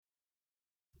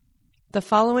The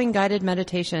following guided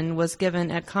meditation was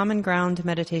given at Common Ground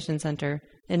Meditation Center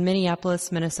in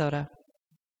Minneapolis, Minnesota.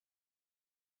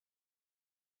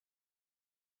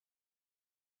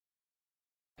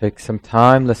 Take some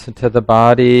time, listen to the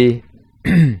body.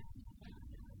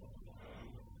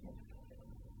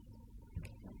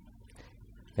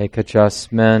 Make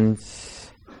adjustments.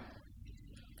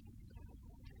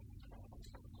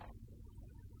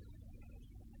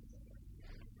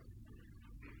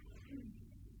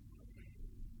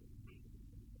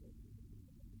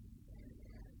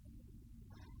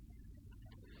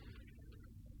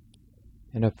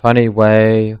 In a funny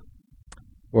way,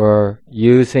 we're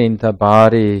using the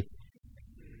body,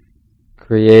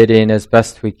 creating as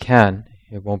best we can.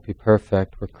 It won't be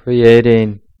perfect. We're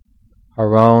creating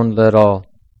our own little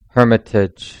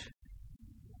hermitage,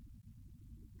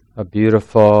 a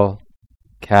beautiful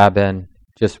cabin,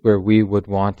 just where we would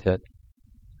want it,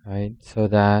 right? So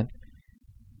that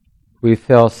we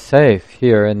feel safe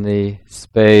here in the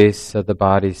space of the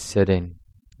body sitting.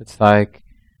 It's like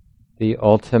the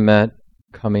ultimate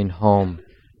coming home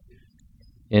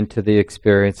into the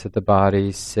experience of the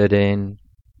body, sitting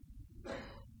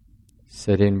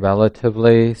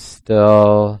relatively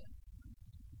still,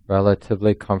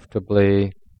 relatively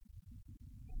comfortably.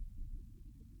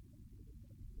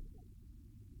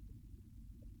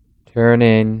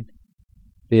 Turning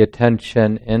the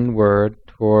attention inward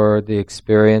toward the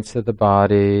experience of the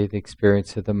body, the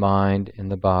experience of the mind in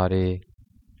the body,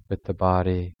 with the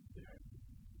body.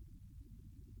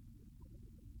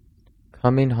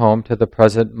 Coming home to the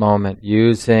present moment,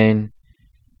 using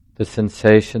the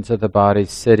sensations of the body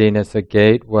sitting as a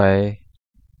gateway,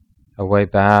 a way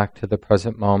back to the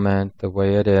present moment, the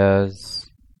way it is,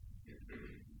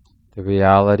 the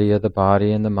reality of the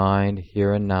body and the mind,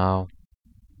 here and now.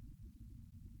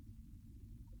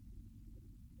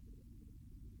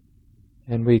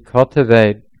 And we're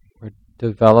cultivating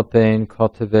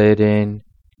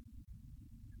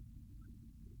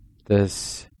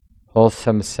this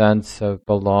wholesome sense of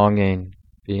belonging,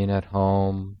 being at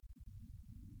home,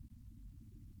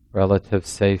 relative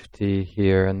safety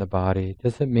here in the body.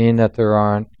 Doesn't mean that there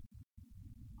aren't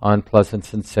unpleasant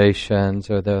sensations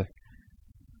or there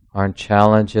aren't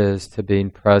challenges to being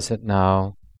present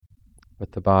now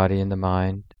with the body and the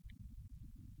mind.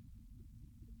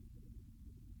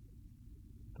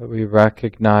 But we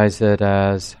recognize it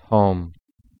as home.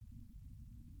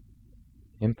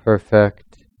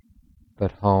 Imperfect,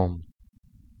 but home.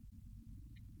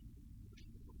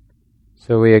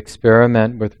 So we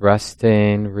experiment with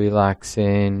resting,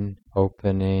 relaxing,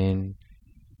 opening,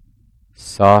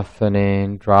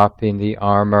 softening, dropping the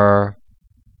armor,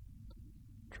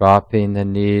 dropping the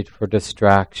need for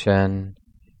distraction,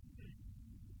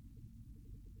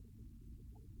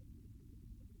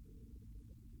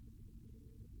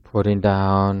 putting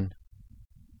down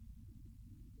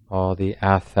all the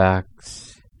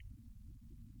affects,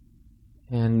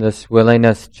 and this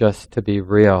willingness just to be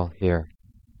real here,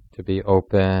 to be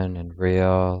open and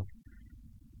real,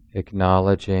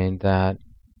 acknowledging that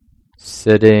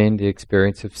sitting, the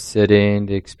experience of sitting,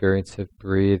 the experience of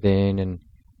breathing and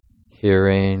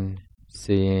hearing,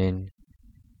 seeing,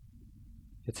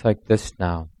 it's like this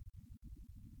now.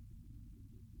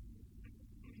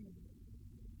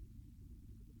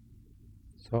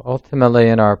 So ultimately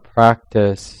in our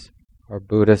practice, our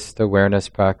Buddhist awareness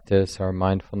practice, our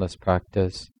mindfulness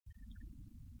practice,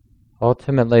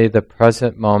 ultimately the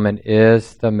present moment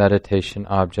is the meditation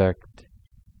object,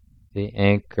 the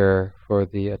anchor for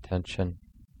the attention.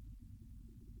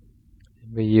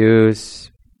 We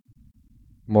use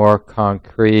more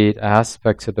concrete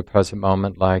aspects of the present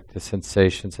moment like the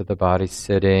sensations of the body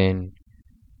sitting,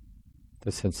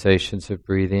 the sensations of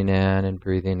breathing in and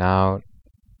breathing out.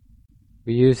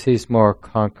 We use these more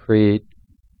concrete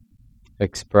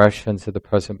expressions of the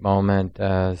present moment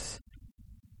as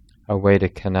a way to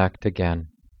connect again,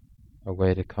 a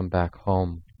way to come back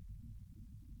home.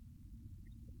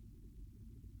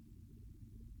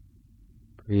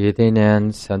 Breathing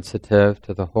in, sensitive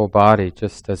to the whole body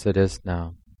just as it is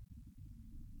now.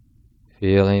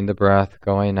 Feeling the breath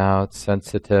going out,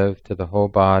 sensitive to the whole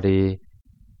body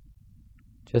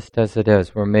just as it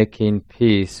is. We're making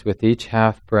peace with each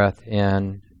half breath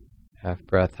in, half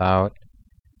breath out.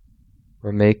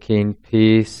 We're making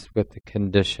peace with the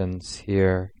conditions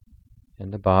here in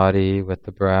the body, with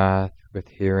the breath, with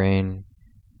hearing.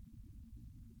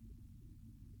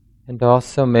 And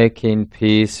also making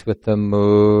peace with the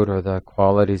mood or the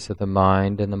qualities of the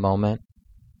mind in the moment.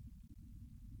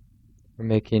 We're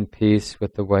making peace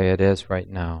with the way it is right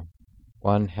now,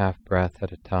 one half breath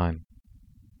at a time.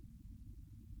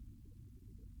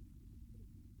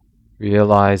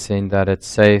 realizing that it's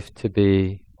safe to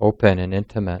be open and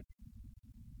intimate.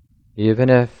 Even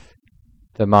if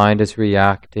the mind is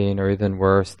reacting, or even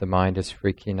worse, the mind is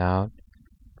freaking out,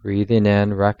 breathing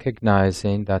in,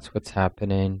 recognizing that's what's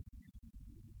happening,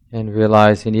 and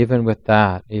realizing even with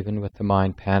that, even with the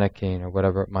mind panicking or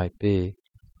whatever it might be,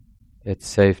 it's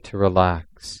safe to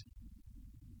relax,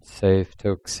 safe to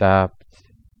accept,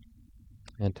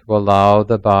 and to allow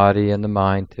the body and the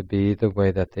mind to be the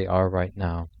way that they are right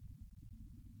now.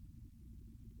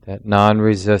 That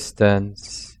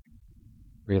non-resistance,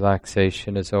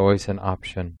 relaxation is always an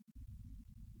option.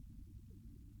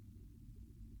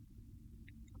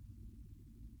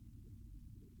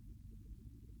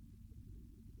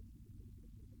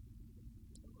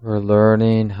 We're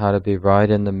learning how to be right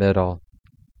in the middle,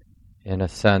 in a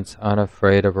sense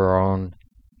unafraid of our own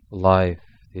life,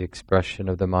 the expression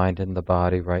of the mind and the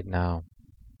body right now.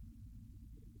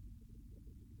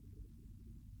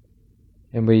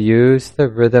 And we use the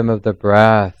rhythm of the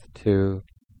breath to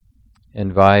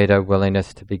invite a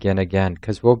willingness to begin again,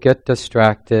 because we'll get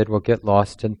distracted, we'll get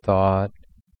lost in thought,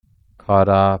 caught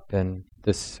up in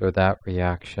this or that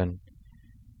reaction.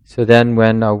 So then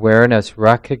when awareness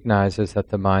recognizes that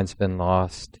the mind's been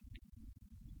lost,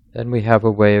 then we have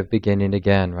a way of beginning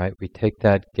again, right? We take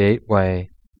that gateway,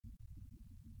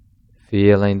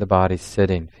 feeling the body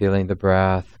sitting, feeling the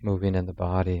breath moving in the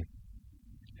body,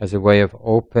 as a way of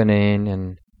opening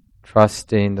and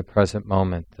trusting the present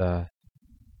moment, the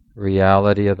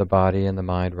reality of the body and the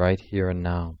mind right here and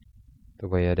now, the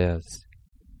way it is.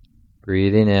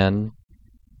 Breathing in,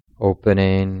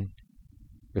 opening,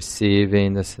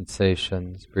 receiving the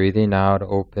sensations. Breathing out,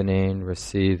 opening,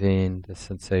 receiving the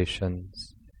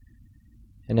sensations.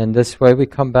 And in this way we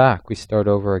come back, we start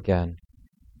over again.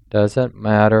 Doesn't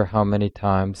matter how many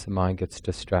times the mind gets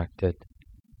distracted.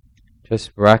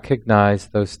 Just recognize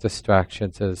those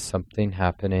distractions as something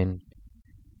happening.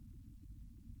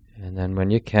 And then when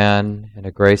you can, in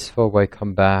a graceful way,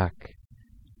 come back.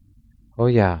 Oh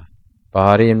yeah,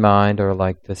 body and mind are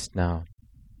like this now.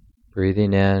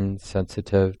 Breathing in,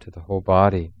 sensitive to the whole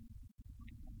body.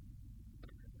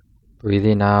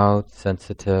 Breathing out,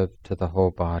 sensitive to the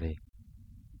whole body.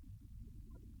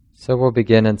 So we'll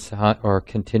begin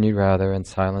continue in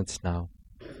silence now.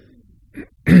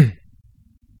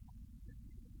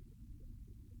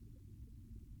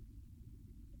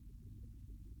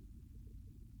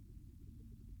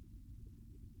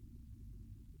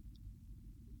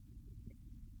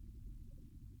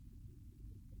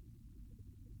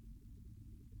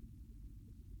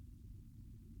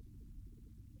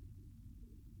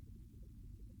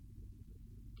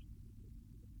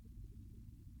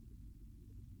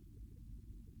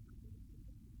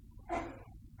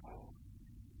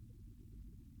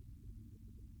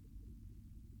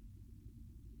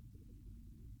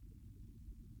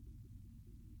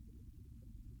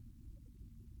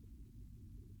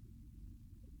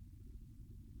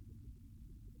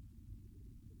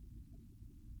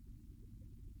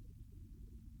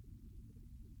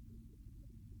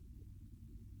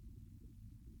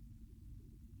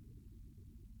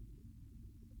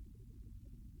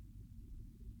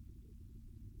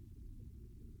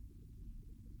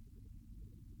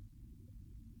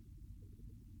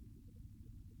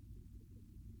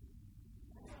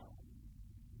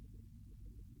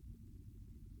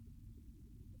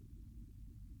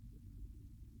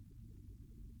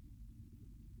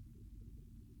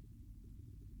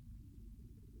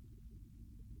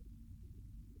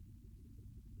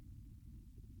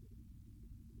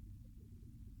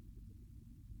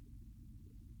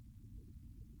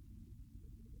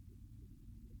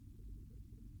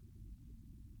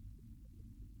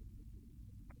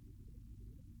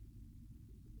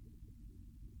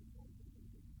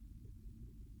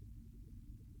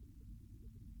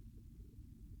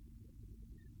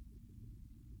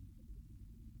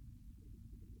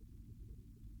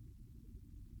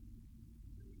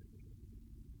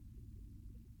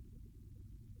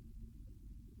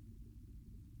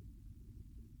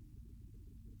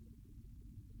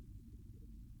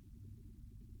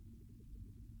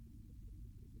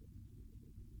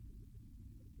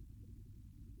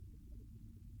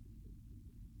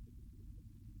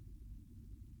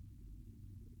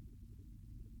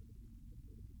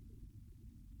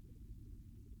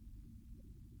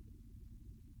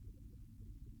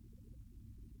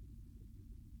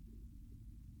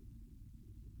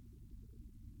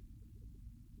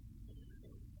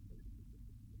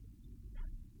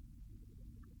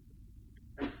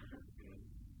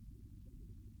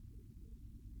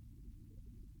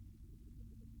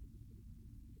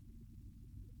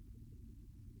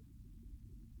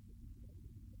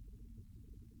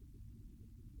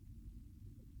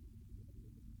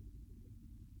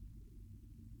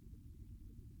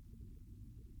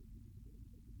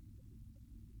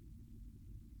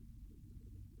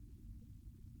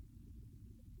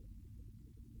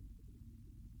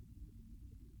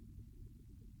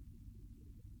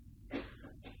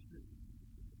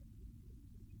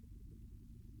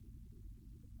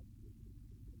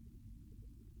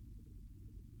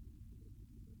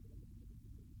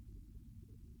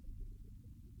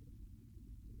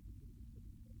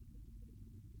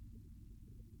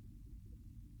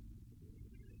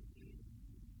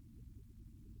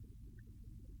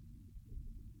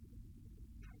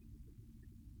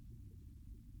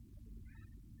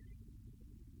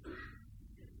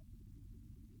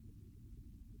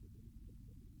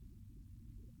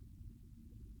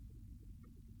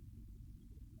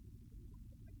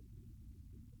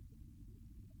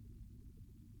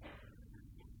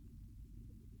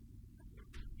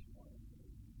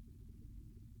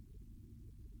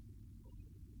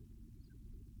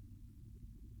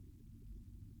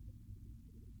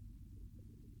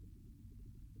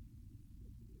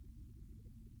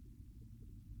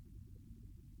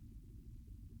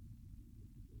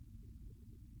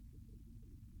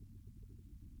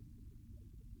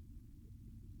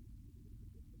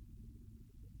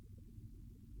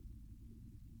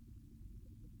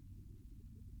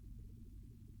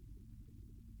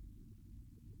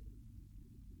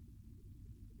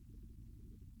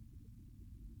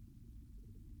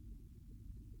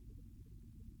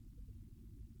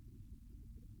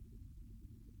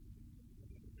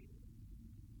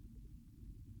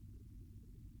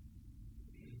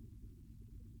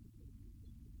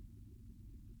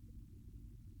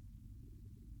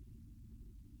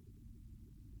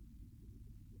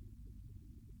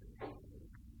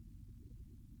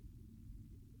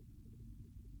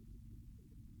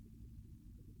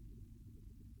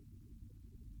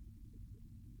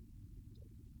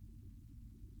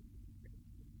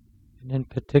 In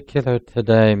particular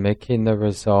today, making the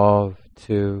resolve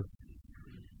to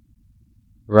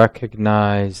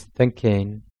recognize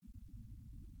thinking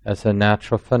as a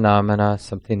natural phenomena,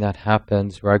 something that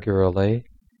happens regularly.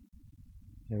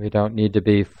 And we don't need to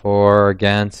be for or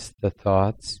against the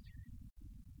thoughts.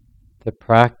 The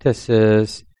practice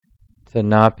is to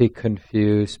not be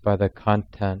confused by the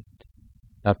content,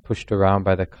 not pushed around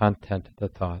by the content of the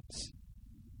thoughts,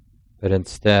 but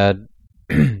instead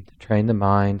to train the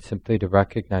mind simply to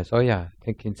recognize, oh yeah,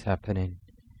 thinking's happening.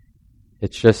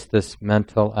 It's just this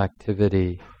mental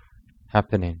activity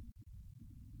happening.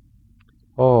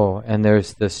 Oh, and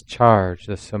there's this charge,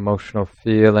 this emotional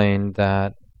feeling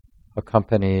that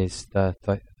accompanies the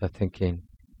thinking,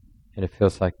 and it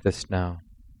feels like this now.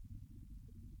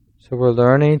 So we're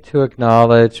learning to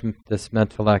acknowledge this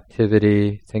mental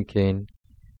activity, thinking.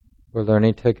 We're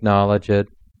learning to acknowledge it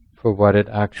for what it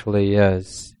actually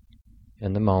is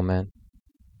in the moment.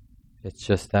 It's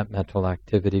just that mental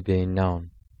activity being known.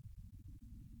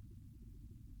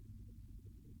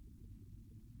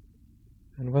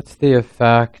 And what's the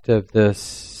effect of this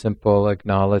simple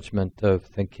acknowledgement of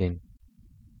thinking?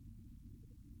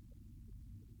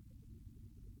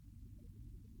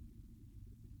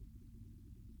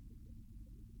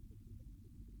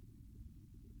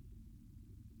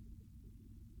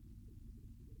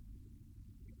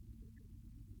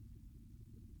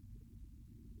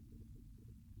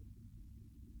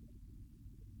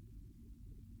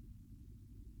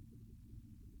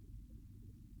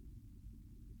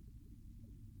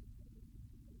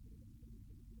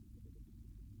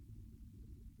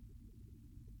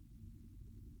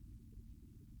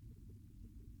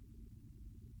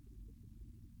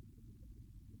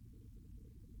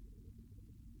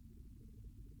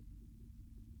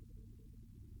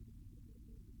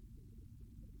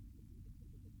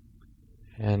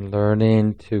 And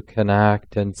learning to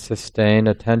connect and sustain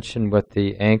attention with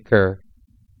the anchor,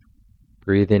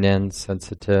 breathing in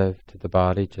sensitive to the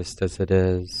body just as it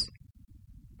is,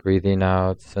 breathing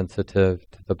out sensitive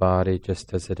to the body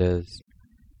just as it is.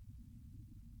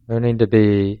 Learning to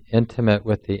be intimate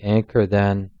with the anchor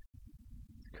then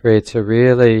creates a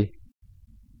really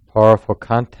powerful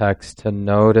context to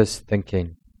notice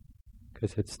thinking,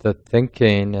 because it's the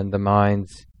thinking and the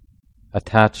mind's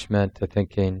attachment to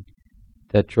thinking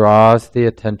that draws the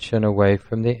attention away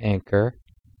from the anchor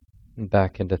and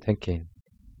back into thinking.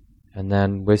 And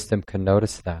then wisdom can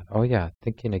notice that. Oh yeah,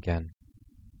 thinking again.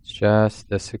 It's just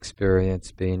this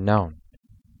experience being known.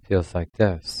 Feels like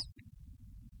this.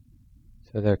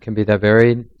 So there can be that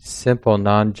very simple,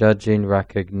 non-judging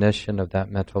recognition of that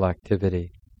mental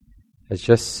activity as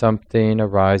just something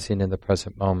arising in the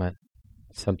present moment,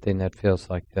 something that feels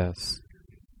like this.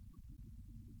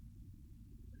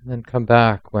 And then come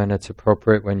back when it's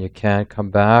appropriate, when you can.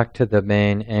 Come back to the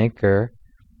main anchor,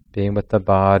 being with the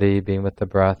body, being with the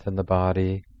breath and the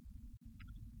body,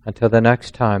 until the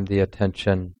next time the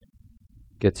attention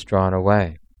gets drawn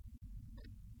away.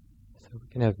 So we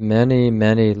can have many,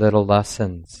 many little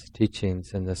lessons,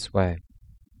 teachings in this way.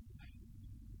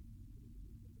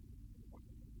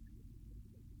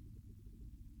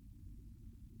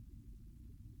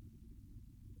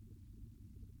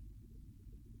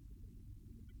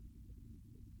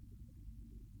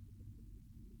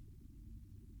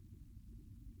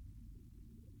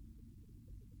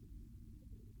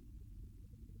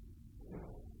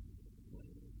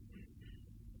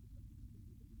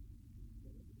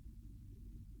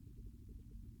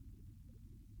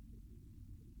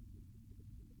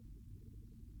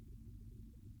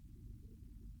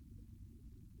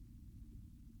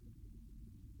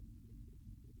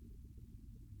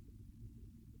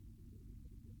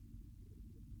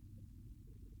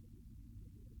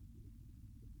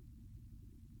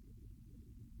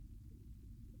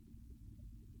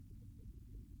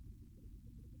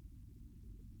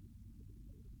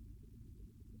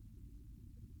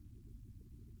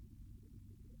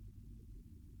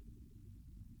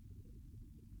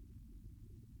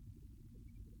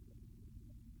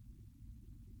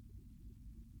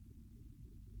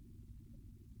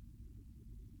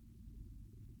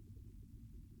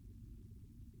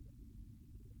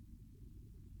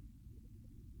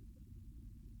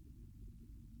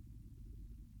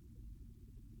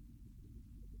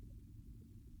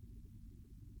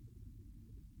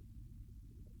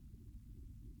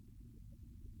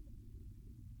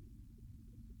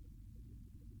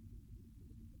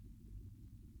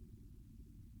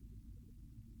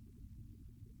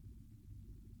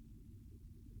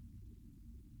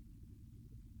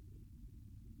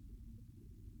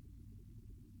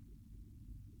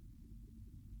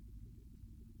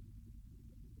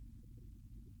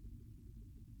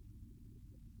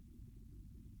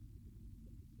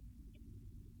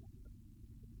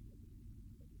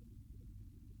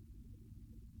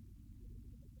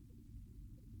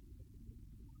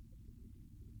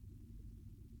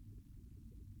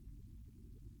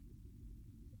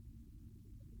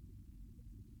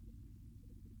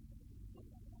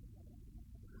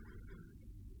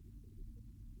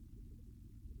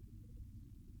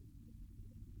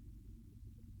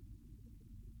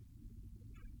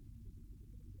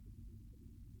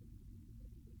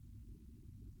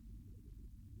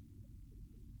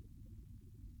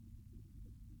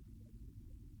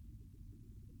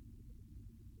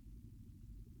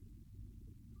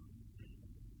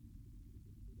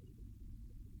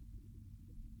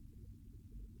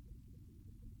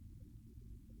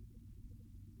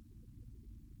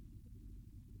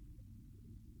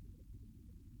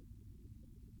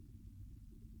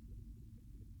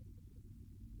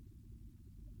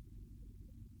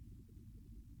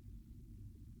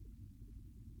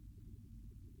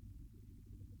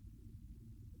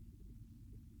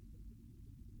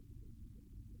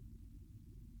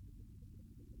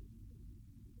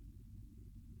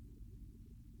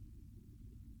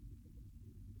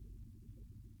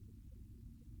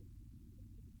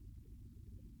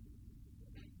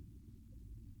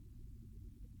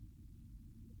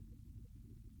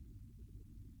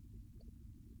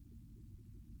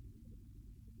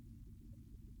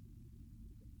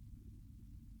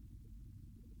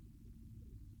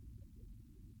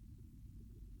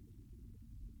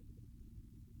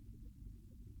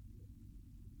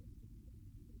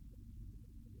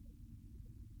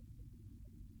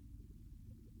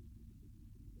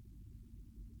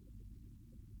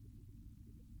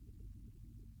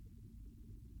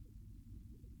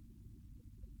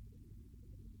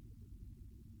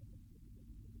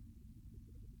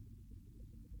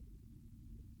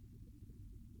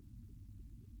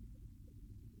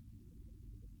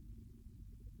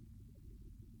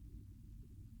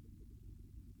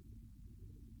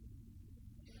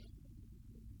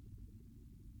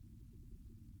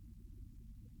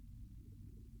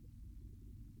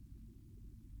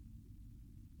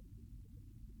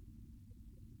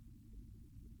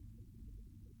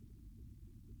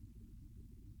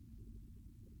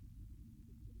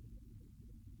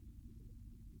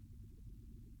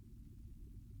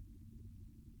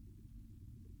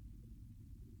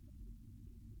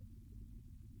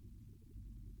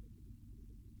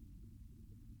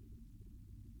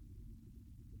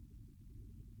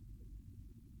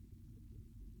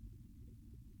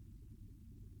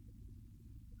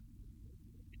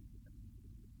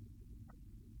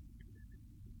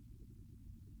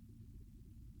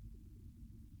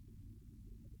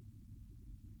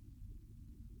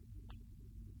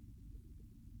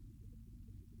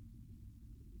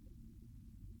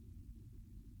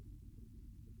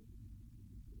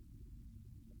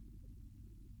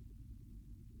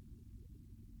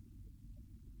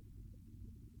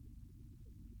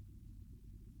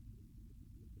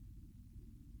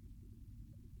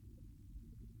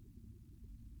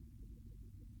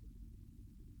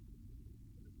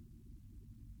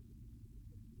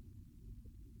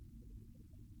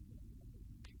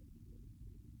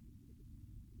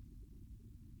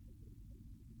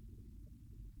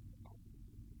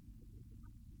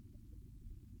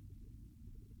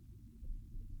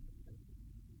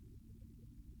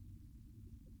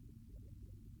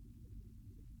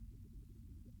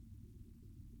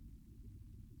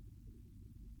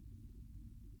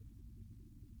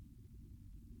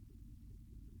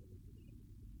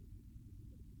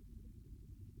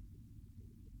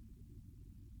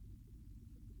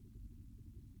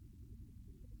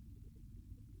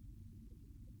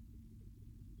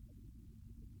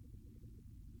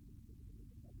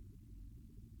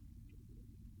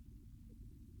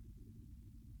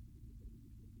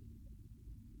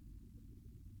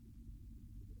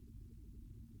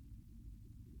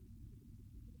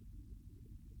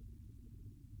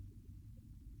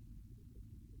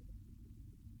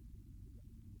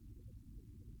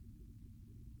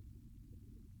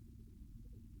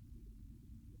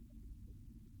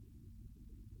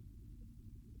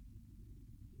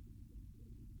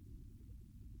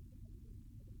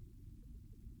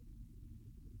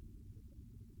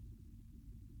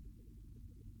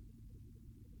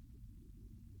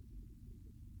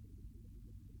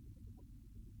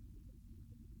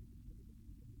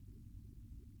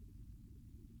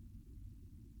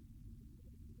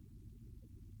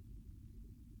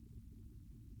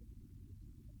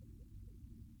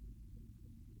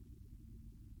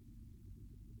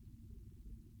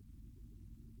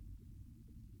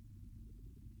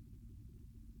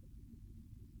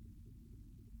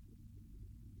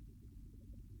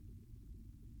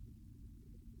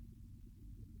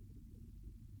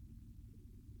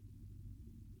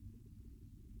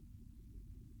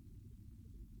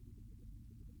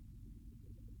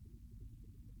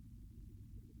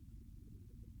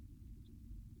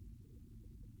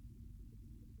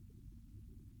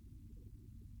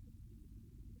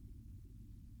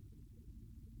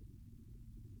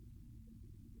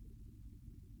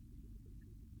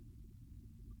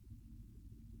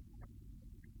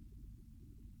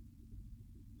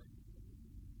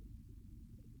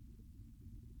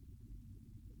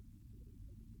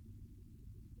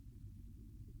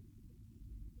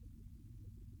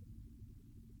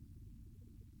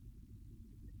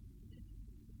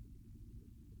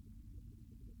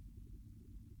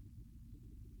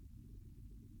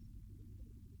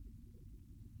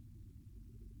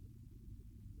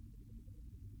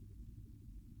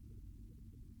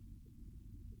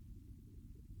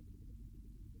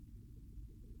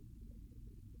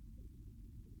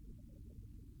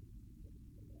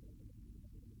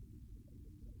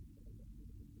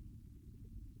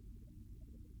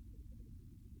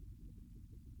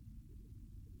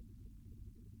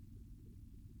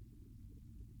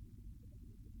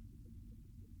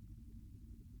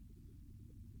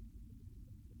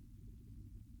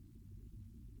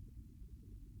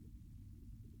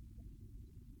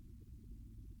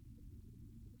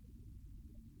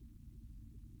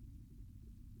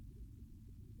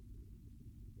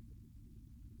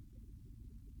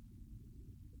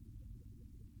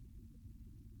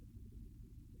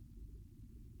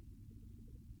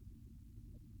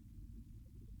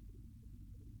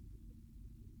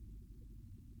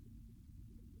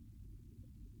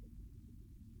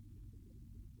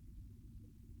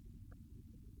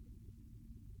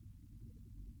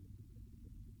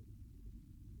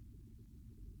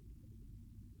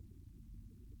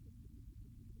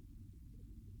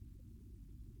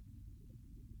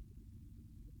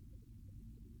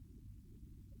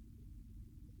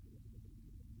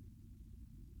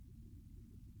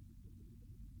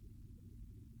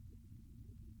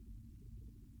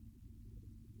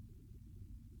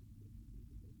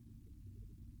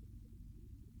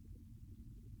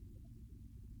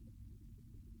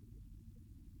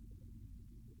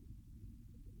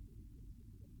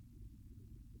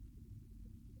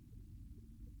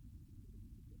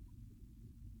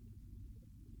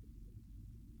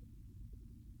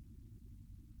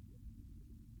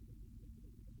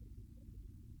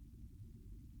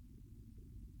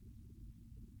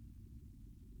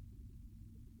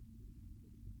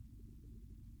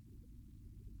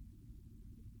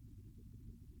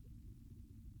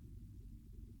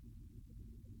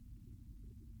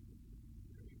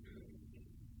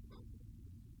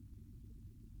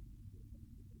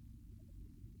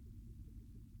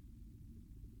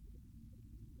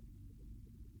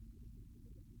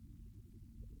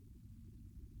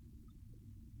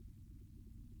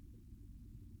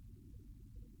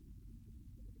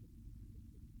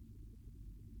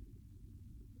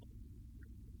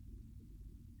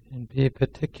 And be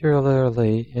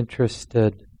particularly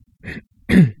interested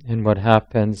in what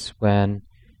happens when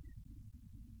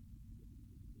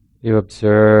you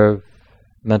observe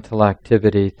mental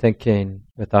activity, thinking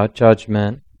without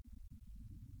judgment,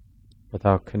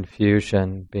 without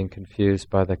confusion, being confused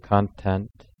by the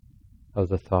content of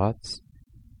the thoughts.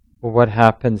 Well, what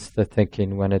happens to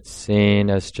thinking when it's seen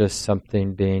as just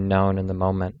something being known in the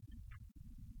moment?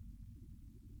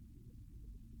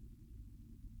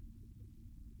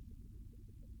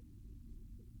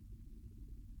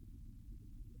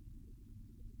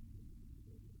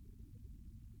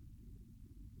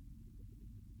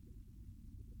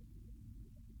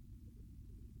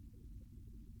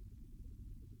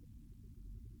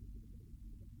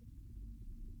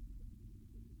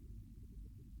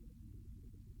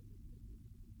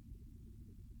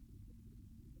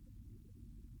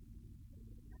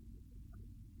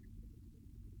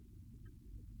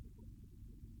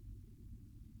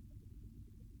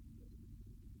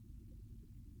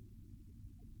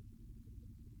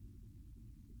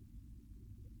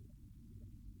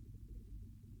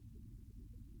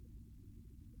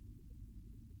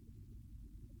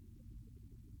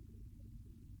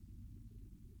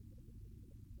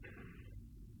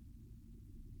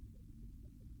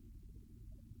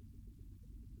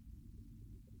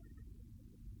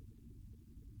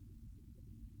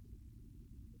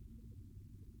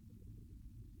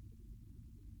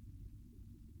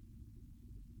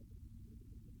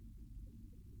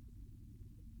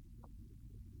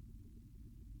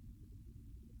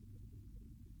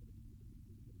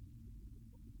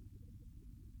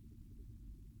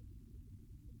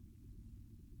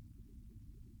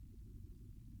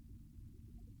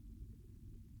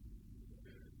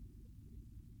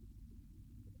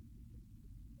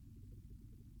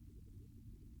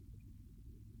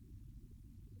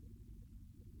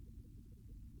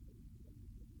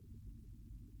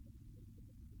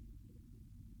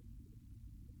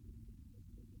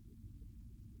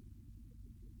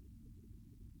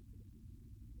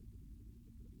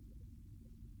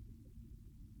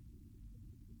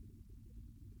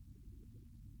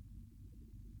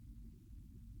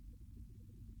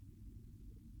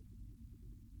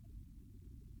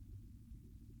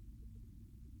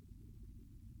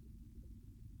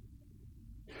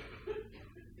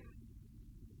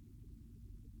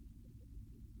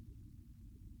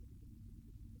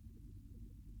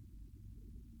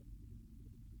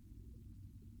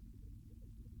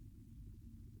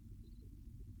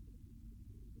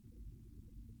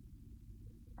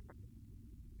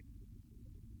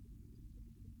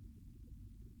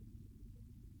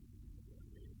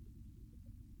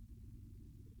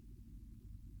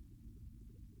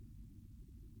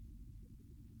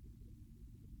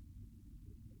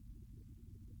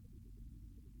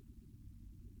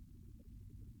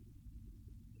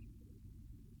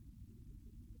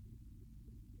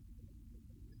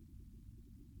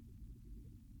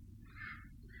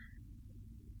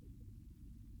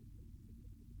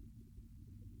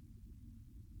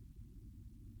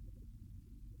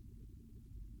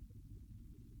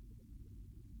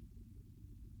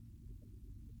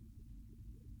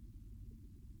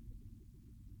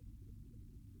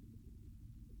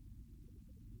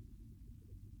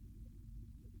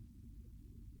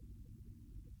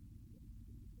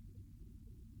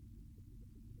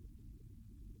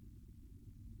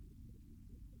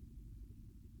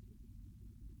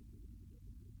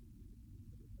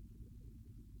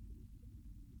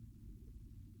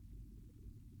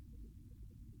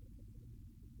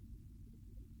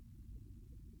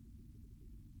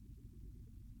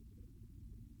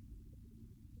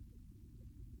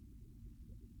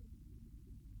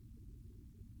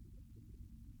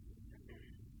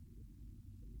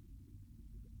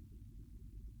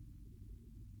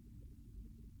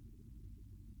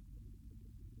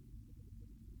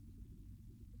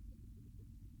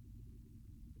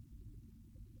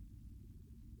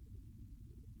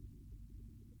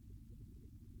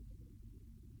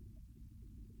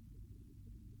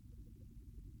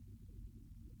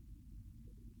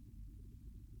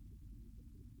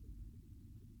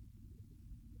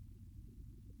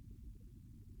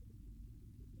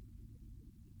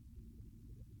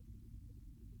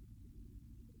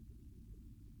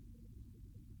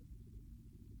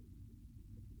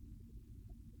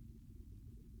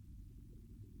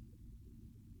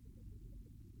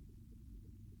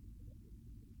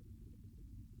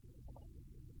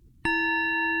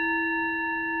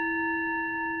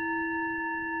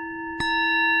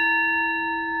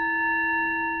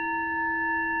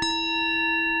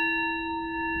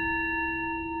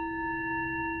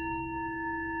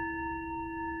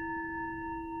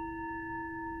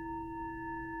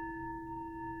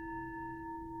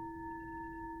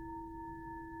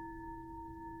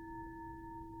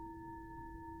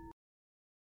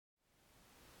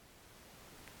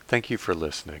 Thank you for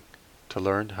listening. To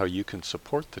learn how you can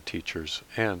support the teachers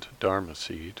and Dharma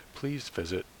Seed, please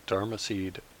visit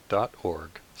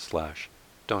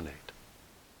dharmaseed.org/donate.